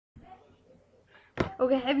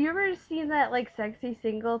Okay, have you ever seen that like sexy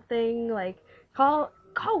single thing? Like call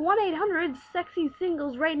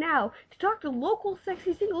 1-800-SEXY-SINGLES right now to talk to local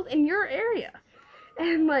sexy singles in your area.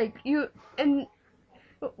 And like you and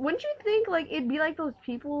wouldn't you think like it'd be like those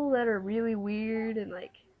people that are really weird and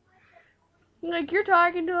like you're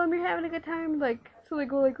talking to them, you're having a good time, like so they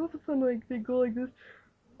go like all of a sudden like they go like this.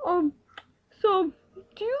 Um, so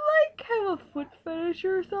do you like have a foot fetish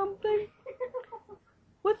or something?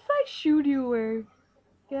 What size shoe do you wear?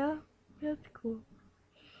 Yeah, that's cool.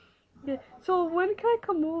 Yeah. So when can I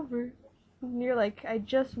come over? And you're like, I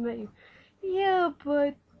just met you. Yeah,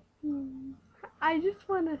 but hmm, I just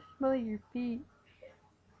want to smell your feet.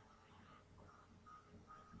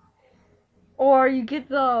 Or you get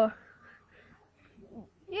yeah.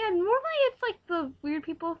 Normally it's like the weird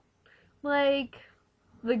people, like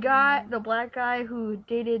the black guy who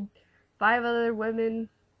dated 5 other women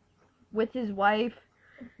with his wife,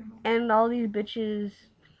 and all these bitches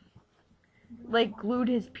like glued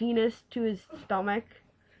his penis to his stomach.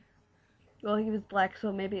 Well, he was black,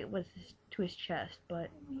 so maybe it was to his chest, but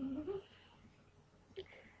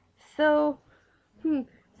so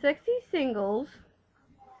sexy singles,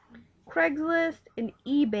 Craigslist, and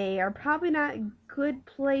eBay are probably not good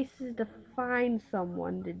places to find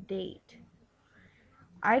someone to date.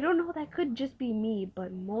 I don't know, that could just be me,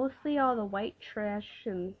 but mostly all the white trash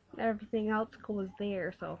and everything else goes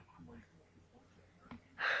there, so.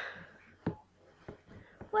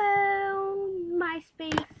 Well,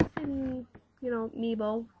 MySpace and,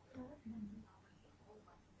 Meebo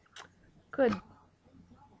could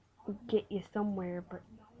get you somewhere, but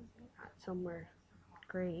not somewhere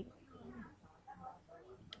great.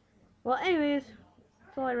 Well, anyways,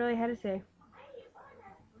 that's all I really had to say.